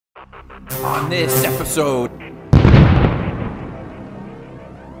On this episode,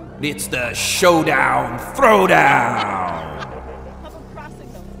 it's the showdown throwdown. How about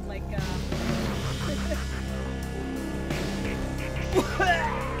crossing them? Like,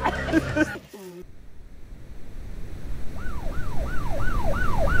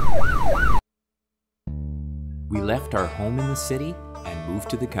 We left our home in the city and moved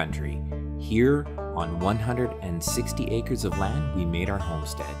to the country. Here, on 160 acres of land, we made our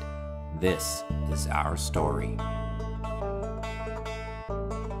homestead. This is our story.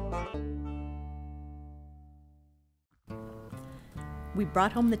 we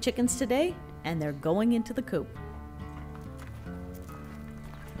brought home the chickens today, and they're going into the coop.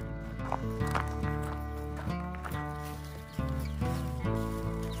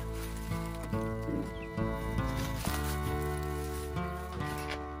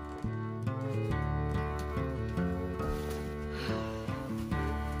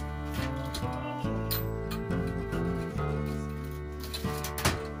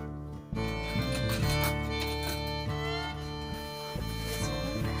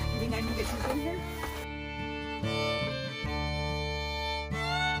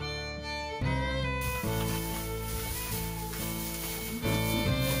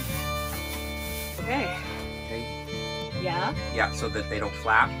 Okay. Okay. Yeah. Yeah, so that they don't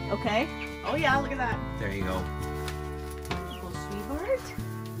flap. Okay. Oh yeah, look at that. There you go. Little sweetheart.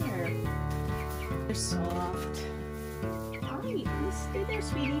 Here. They're soft. Alright, you stay there,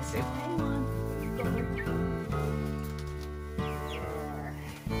 sweetie. So hang on.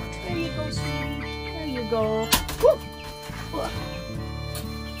 There you go, sweetie. There you go. Woo! Woo.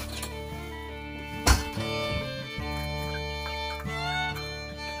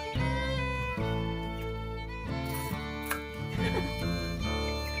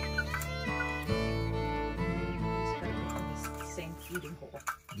 Same feeding hole.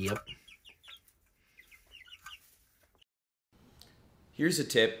 Yep. Here's a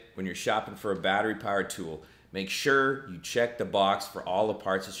tip when you're shopping for a battery-powered tool. Make sure you check the box for all the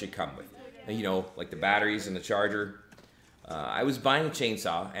parts it should come with. And, you know, like the batteries and the charger. I was buying a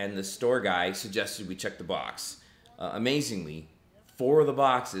chainsaw, and the store guy suggested we check the box. Amazingly, 4 of the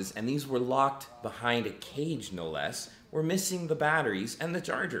boxes, and these were locked behind a cage no less, were missing the batteries and the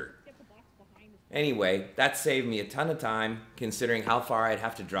charger. Anyway, that saved me a ton of time, considering how far I'd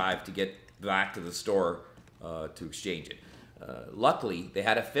have to drive to get back to the store to exchange it. Luckily, they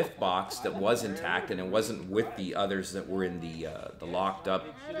had a 5th box that was intact, and it wasn't with the others that were in the locked up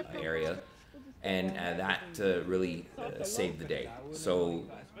area, and that really saved the day. So,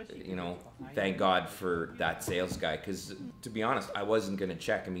 you know, thank God for that sales guy, because to be honest, I wasn't going to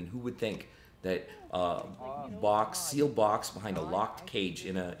check. I mean, who would think that sealed box behind a locked cage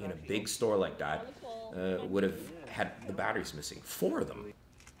in a big store like that would have had the batteries missing? 4 of them.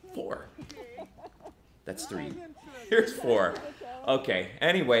 4. That's 3. Here's 4. Okay,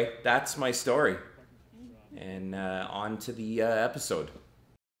 anyway, that's my story. And on to the episode.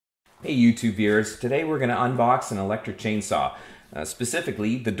 Hey YouTube viewers, today we're going to unbox an electric chainsaw.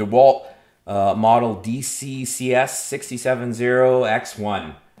 Specifically, the Dewalt model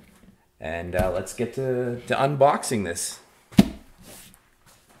DCCS670X1. And let's get to unboxing this.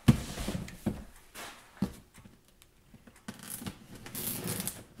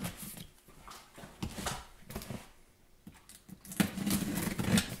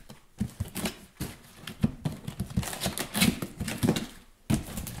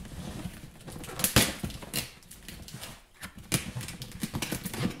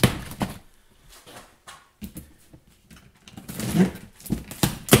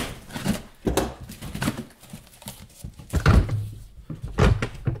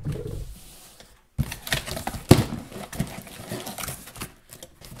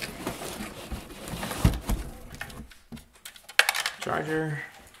 Charger.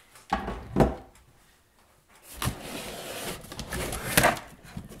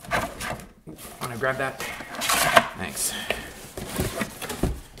 Want to grab that? Thanks.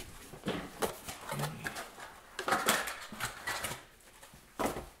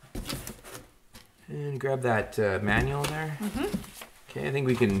 And grab that manual there. Okay, I think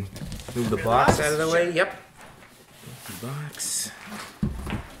we can move the box out of the way. Yep. The box.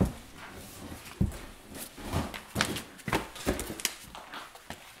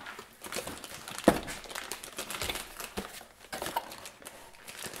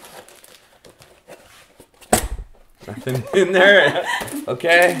 Nothing in there.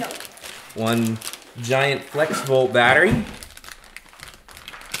 Okay. One giant Flexvolt battery.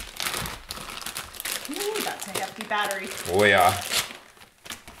 Ooh, that's a hefty battery. Oh yeah.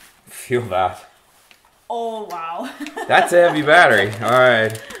 Feel that. Oh wow. That's a heavy battery. All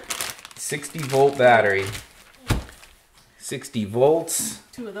right. 60-volt battery. 60 volts.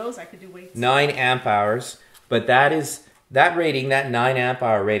 2 of those I could do weights. 9 amp hours. But that rating, that 9 amp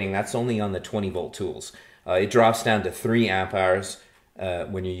hour rating, that's only on the 20 volt tools. It drops down to 3 amp hours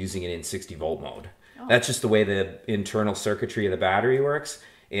when you're using it in 60 volt mode. Oh. That's just the way the internal circuitry of the battery works.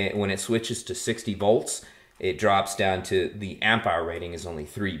 When it switches to 60 volts, it drops down to the amp hour rating is only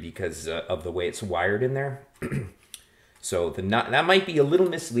 3 because of the way it's wired in there. So that might be a little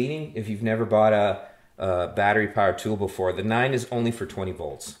misleading if you've never bought a battery powered tool before. The 9 is only for 20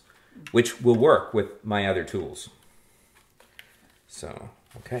 volts, which will work with my other tools. So,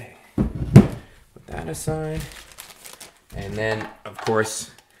 okay, put that aside. And then, of course,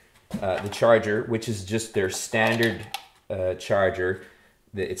 the charger, which is just their standard charger.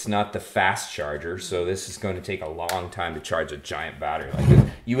 It's not the fast charger, so this is going to take a long time to charge a giant battery like this.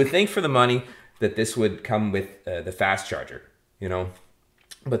 You would think for the money that this would come with the fast charger, you know,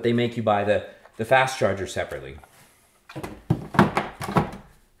 but they make you buy the fast charger separately.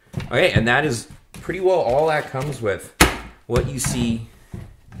 Okay, and that is pretty well all that comes with. What you see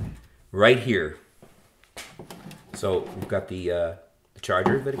right here. So we've got the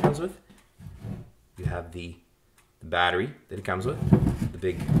charger that it comes with. You have the battery that it comes with, the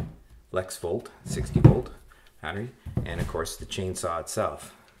big Flexvolt 60 volt battery, and of course the chainsaw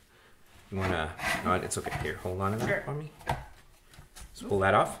itself. You wanna? No, it's okay. Here, hold on to that for me. Just pull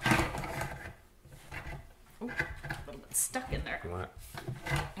that off. Oh, a little bit stuck in there. You want it?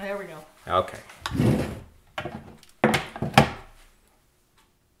 There we go. Okay.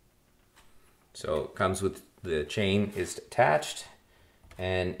 So it comes with the chain is attached,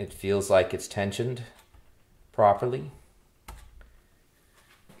 and it feels like it's tensioned properly.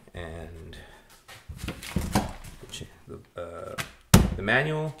 And the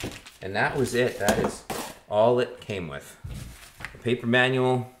manual, and that was it. That is all it came with. A paper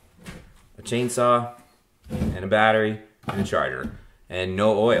manual, a chainsaw, and a battery, and a charger. And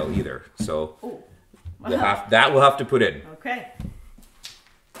no oil either. So we'll have to put in. Okay.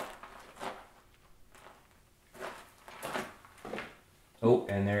 Oh,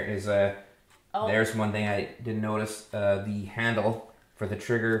 and there is there's one thing I didn't notice. The handle for the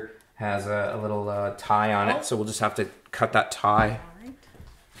trigger has a little tie on it, so we'll just have to cut that tie.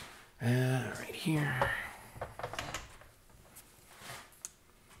 All right. Right here.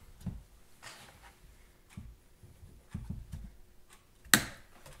 And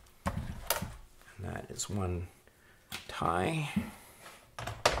that is one tie.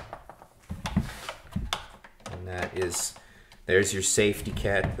 And that is, there's your safety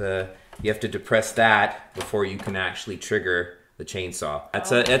kit. You have to depress that before you can actually trigger the chainsaw.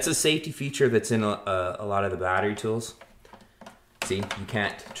 That's a safety feature that's in a lot of the battery tools. See, you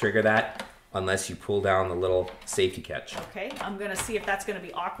can't trigger that unless you pull down the little safety catch. Okay, I'm gonna see if that's gonna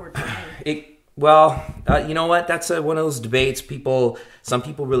be awkward for me. Well, you know what? That's one of those debates. Some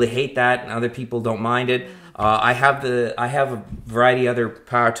people really hate that, and other people don't mind it. I have a variety of other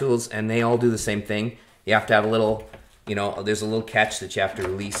power tools, and they all do the same thing. You have to have a little, there's a little catch that you have to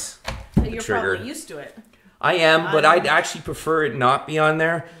release the You're trigger. probably used to it. I am, but I'd actually prefer it not be on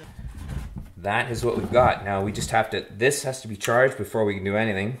there. That is what we've got. Now we just have to, this has to be charged before we can do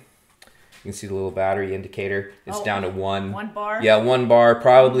anything. You can see the little battery indicator. It's down to 1. 1 bar? Yeah, 1 bar.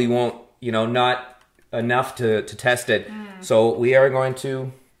 Probably won't, not enough to test it. So we are going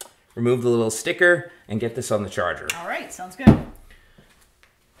to remove the little sticker and get this on the charger. All right, sounds good.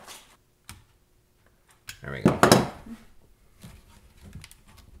 There we go.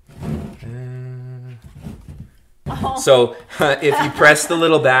 So if you press the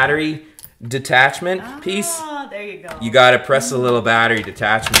little battery detachment piece, there you go. you got to press the little battery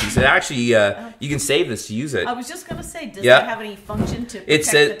detachment piece. It actually, you can save this to use it. I was just going to say, does it have any function to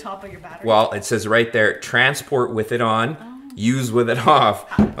protect the top of your battery? Well, it says right there, transport with it on, use with it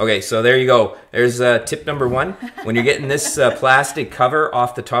off. Okay, so there you go. There's tip number 1. When you're getting this plastic cover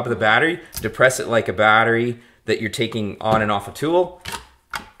off the top of the battery, depress it like a battery that you're taking on and off a tool.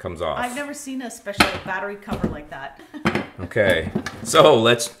 Comes off. I've never seen a special battery cover like that. Okay, so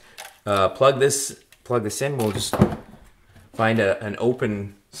let's plug this in. We'll just find an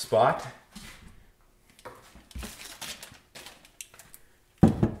open spot.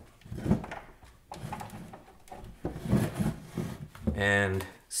 And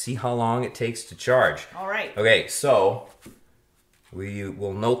see how long it takes to charge. All right. Okay, so we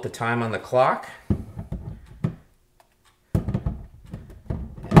will note the time on the clock.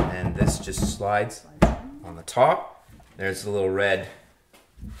 And this just slides on the top. There's the little red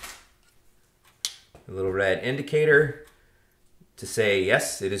indicator to say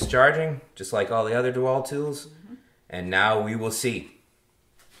yes, it is charging, just like all the other Dewalt tools. And now we will see.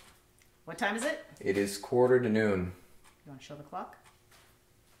 What time is it? It is 12:45 noon. You want to show the clock?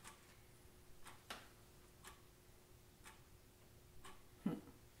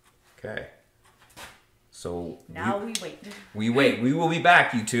 Okay. So now we wait. We wait. We will be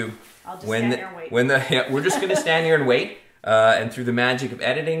back, YouTube. I'll just stand here and wait. We're just gonna stand here and wait. And through the magic of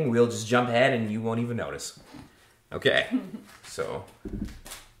editing, we'll just jump ahead and you won't even notice. Okay. So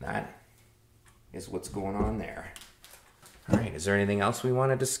that is what's going on there. All right. Is there anything else we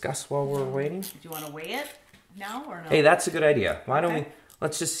want to discuss while we're waiting? Do you want to weigh it now or no? Hey, that's a good idea. Why don't we?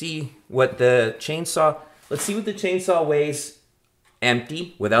 Let's just see what the chainsaw. Let's see what the chainsaw weighs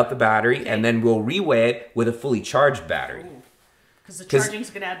empty without the battery, and then we'll reweigh it with a fully charged battery. Because the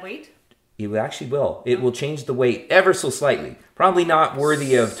charging's going to add weight? It actually will. It will change the weight ever so slightly. Probably not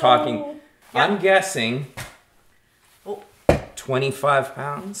worthy of talking. Yeah. I'm guessing 25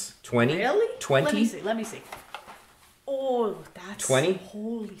 pounds. 20? Really? 20? Let me see. Oh, that's 20?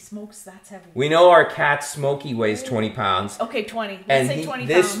 Holy smokes, that's heavy. We know our cat Smokey weighs 20 pounds. Okay, 20. Let's say 20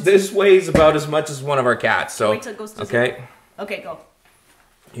 pounds. This weighs about as much as one of our cats. So wait till it goes to zero. Okay, go.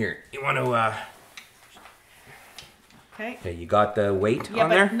 Here, you want to Okay. Okay, you got the weight on but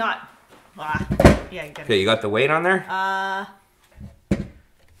there? Not. Yeah, you got it. Okay, you got the weight on there?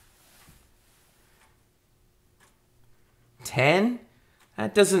 10?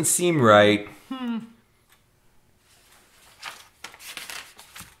 That doesn't seem right.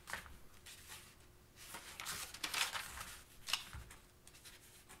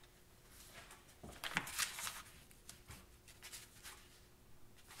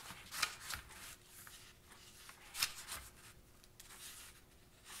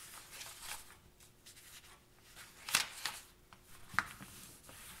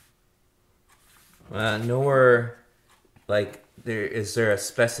 Nowhere, like, is there a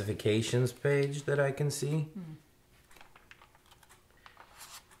specifications page that I can see?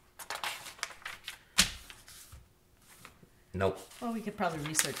 Nope. Well, we could probably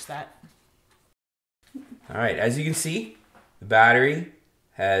research that. All right, as you can see, the battery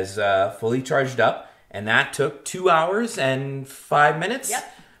has fully charged up, and that took 2 hours and 5 minutes?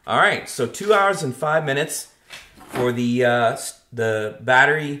 Yep. All right, so 2 hours and 5 minutes for the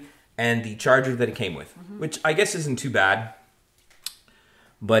battery and the charger that it came with, which I guess isn't too bad,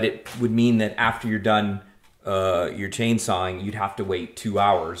 but it would mean that after you're done your chainsawing, you'd have to wait 2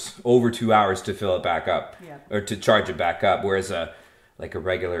 hours, over 2 hours to fill it back up, or to charge it back up, whereas like a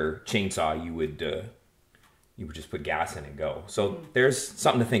regular chainsaw, you would just put gas in and go. So there's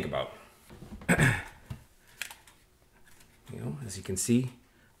something to think about. As you can see,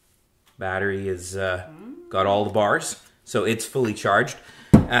 battery is got all the bars, so it's fully charged.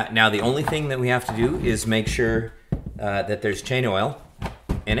 Now the only thing that we have to do is make sure that there's chain oil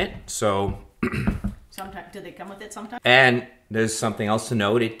in it. So sometimes, do they come with it sometimes? And there's something else to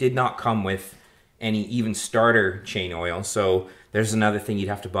note. It did not come with any even starter chain oil. So there's another thing you'd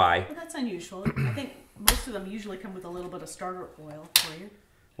have to buy. Well, that's unusual. I think most of them usually come with a little bit of starter oil for you.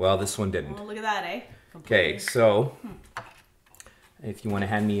 Well, this one didn't. Oh, look at that, eh? Okay, so if you want to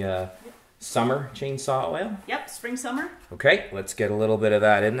hand me a summer chainsaw oil. Yep, spring, summer. Okay, let's get a little bit of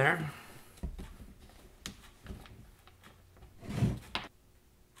that in there.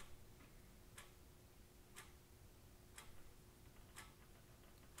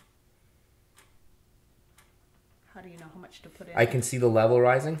 How do you know how much to put in? I can see the level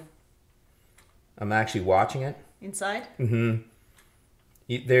rising. I'm actually watching it. Inside? Mm-hmm.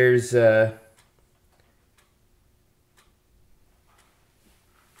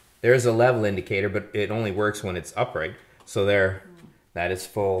 There's a level indicator, but it only works when it's upright. So there, that is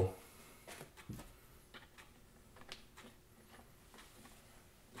full.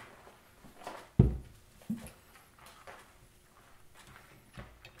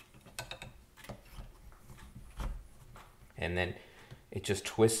 And then it just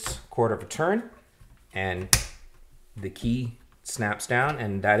twists a quarter of a turn, and the key snaps down,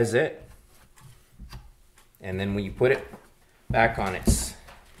 and that is it. And then when you put it back on its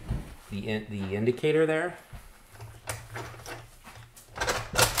the indicator there, I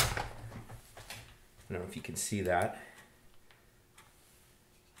don't know if you can see that.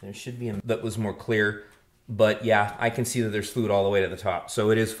 There should be a that was more clear, but yeah, I can see that there's fluid all the way to the top,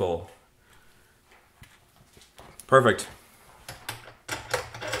 so it is full. Perfect.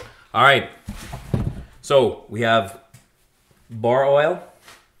 All right, so we have bar oil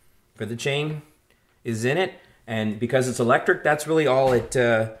for the chain is in it, and because it's electric, that's really all it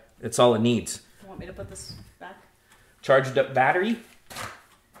it's all it needs. You want me to put this back? Charged up battery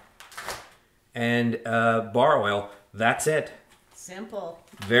and bar oil. That's it. Simple.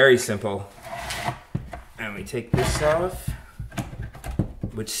 Very simple. And we take this off.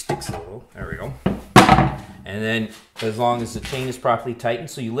 which sticks a little. There we go. And then as long as the chain is properly tightened,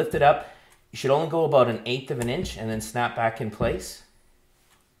 so you lift it up, you should only go about 1/8 of an inch and then snap back in place.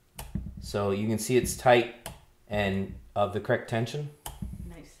 So you can see it's tight and of the correct tension.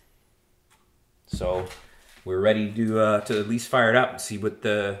 Nice. So we're ready to at least fire it up and see what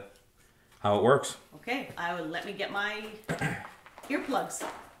how it works. Okay, let me get my earplugs.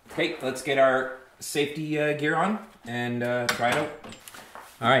 Okay, let's get our safety gear on and try it out.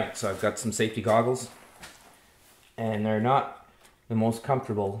 All right, so I've got some safety goggles, and they're not the most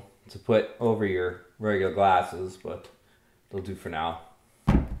comfortable to put over your regular glasses, but they'll do for now.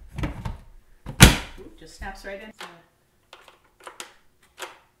 Ooh, just snaps right in.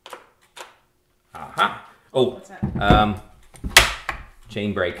 Aha! Oh, what's that?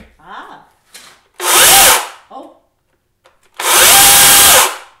 Chain brake. Ah. Oh.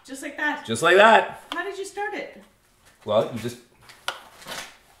 Just like that. Just like that. How did you start it? Well, you just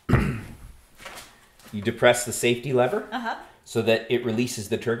you depress the safety lever so that it releases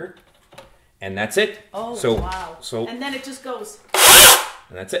the trigger, and that's it. Oh, so, wow. So, and then it just goes.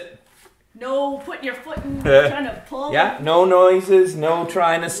 And that's it. No putting your foot in, trying to pull. Yeah, no noises, no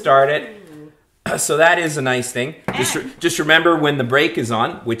trying to start it. So that is a nice thing. Just remember when the brake is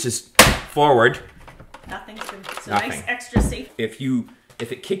on, which is forward. Nothing's been so Nothing. nice extra safe. If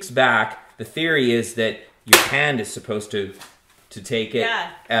it kicks back, the theory is that your hand is supposed to take it,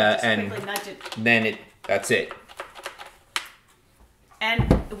 Yeah, just and quickly nudge it. then that's it. And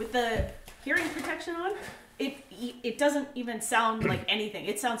with the hearing protection on, it doesn't even sound like anything.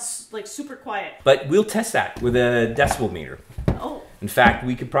 It sounds like super quiet. But we'll test that with a decibel meter. Oh. In fact,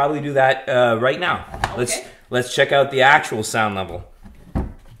 we could probably do that right now. Okay. Let's check out the actual sound level.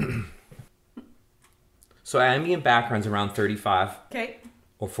 So ambient background's around 35 Okay.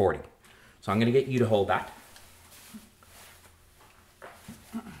 or 40. So I'm going to get you to hold that.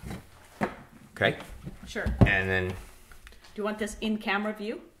 Okay. Sure. And then Do you want this in camera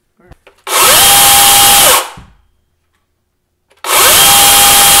view? Or...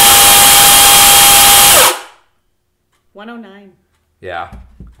 109. yeah,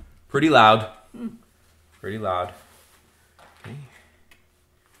 pretty loud. Pretty loud.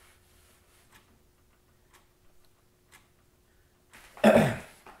 Okay.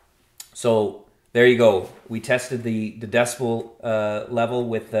 So there you go. We tested the decibel level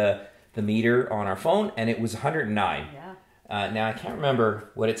with the meter on our phone, and it was 109. Yeah. Now I can't remember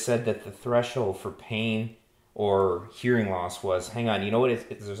what it said that the threshold for pain or hearing loss was. Hang on, you know what?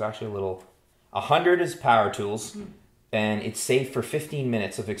 There's actually a little. 100 is power tools, and it's safe for 15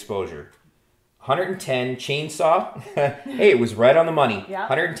 minutes of exposure. 110 chainsaw. Hey, it was right on the money. Yeah.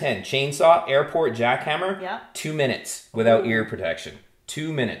 110 chainsaw, airport jackhammer. Yeah. 2 minutes without ear protection.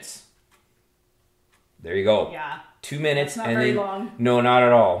 2 minutes. There you go. Yeah. 2 minutes. That's not and very then, long. No, not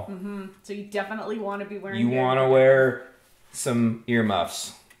at all. Mm-hmm. So you definitely want to be wearing. You want to wear some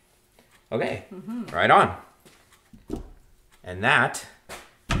earmuffs. Okay. Right on. And that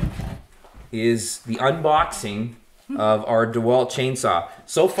is the unboxing of our Dewalt chainsaw.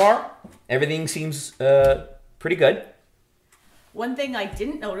 So far, everything seems pretty good. One thing I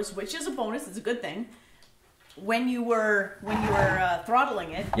didn't notice, which is a bonus, it's a good thing, when you were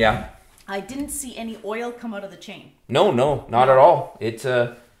throttling it, Yeah. I didn't see any oil come out of the chain. No, not at all. It's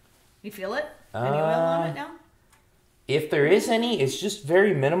You feel it? Any oil on it now? if there is any, it's just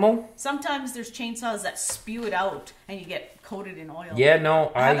very minimal. Sometimes there's chainsaws that spew it out and you get coated in oil. Yeah,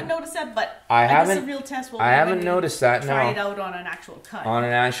 no, I haven't noticed that, but I guess haven't- a real test will I be haven't when noticed that, try no. it out on an actual cut. On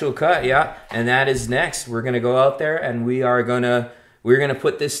an actual cut, yeah. And that is next. We're gonna go out there and we're gonna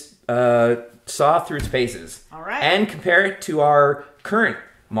put this saw through its paces. All right. And compare it to our current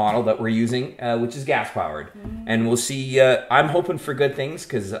model that we're using, which is gas powered. And we'll see. I'm hoping for good things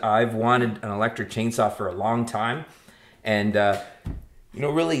because I've wanted an electric chainsaw for a long time. And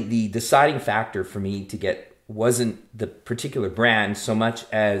really the deciding factor for me to get wasn't the particular brand so much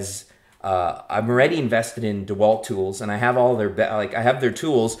as I'm already invested in Dewalt tools, and I have all their I have their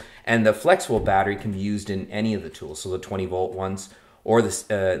tools, and the Flexvolt battery can be used in any of the tools, so the 20 volt ones or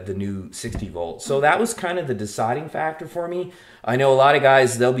the new 60 volt. So that was kind of the deciding factor for me. I know a lot of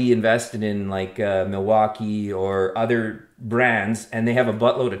guys, they'll be invested in like Milwaukee or other brands, and they have a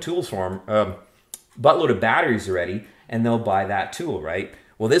buttload of tools for them, buttload of batteries already, and they'll buy that tool, right?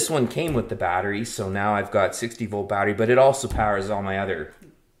 Well, this one came with the battery, so now I've got 60 volt battery, but it also powers all my other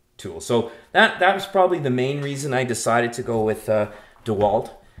tools. So that was probably the main reason I decided to go with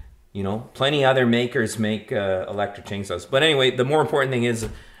Dewalt. You know, plenty other makers make electric chainsaws. But anyway, the more important thing is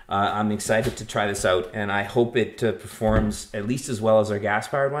I'm excited to try this out, and I hope it performs at least as well as our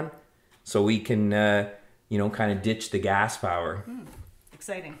gas-powered one, so we can, kind of ditch the gas power.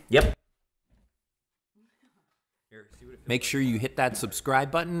 Exciting. Yep. Make sure you hit that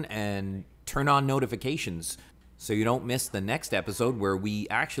subscribe button and turn on notifications so you don't miss the next episode where we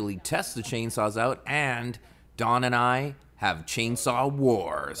actually test the chainsaws out and Dawn and I have chainsaw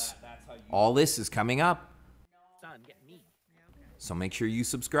wars. All this is coming up. So make sure you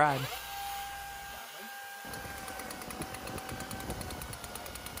subscribe.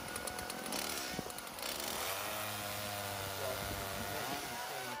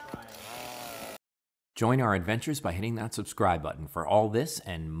 Join our adventures by hitting that subscribe button for all this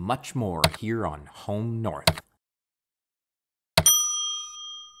and much more here on Home North.